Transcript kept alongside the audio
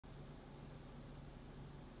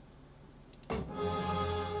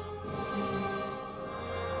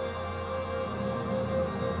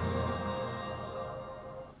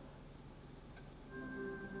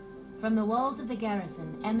From the walls of the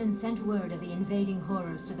garrison, Emmon sent word of the invading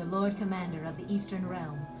horrors to the Lord Commander of the Eastern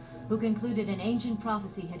Realm, who concluded an ancient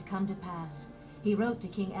prophecy had come to pass. He wrote to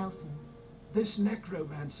King Elson. This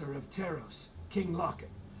necromancer of Teros, King Locken,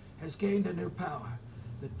 has gained a new power.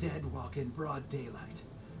 The dead walk in broad daylight.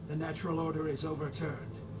 The natural order is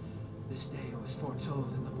overturned. This day was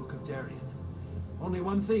foretold in the Book of Darien. Only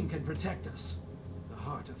one thing can protect us. The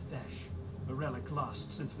Heart of Thesh, a relic lost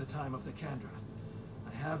since the time of the Kandra.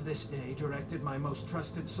 I have this day directed my most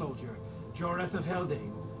trusted soldier, Joreth of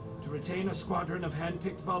Haldane, to retain a squadron of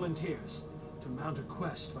hand-picked volunteers to mount a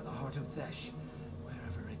quest for the Heart of Thesh,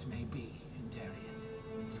 wherever it may be in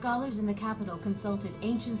Darien. Scholars in the capital consulted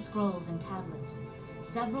ancient scrolls and tablets.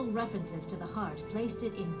 Several references to the heart placed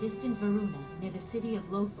it in distant Varuna, near the city of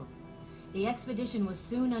Lothal. The expedition was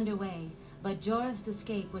soon underway, but Joreth's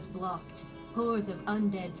escape was blocked. Hordes of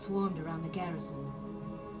undead swarmed around the garrison.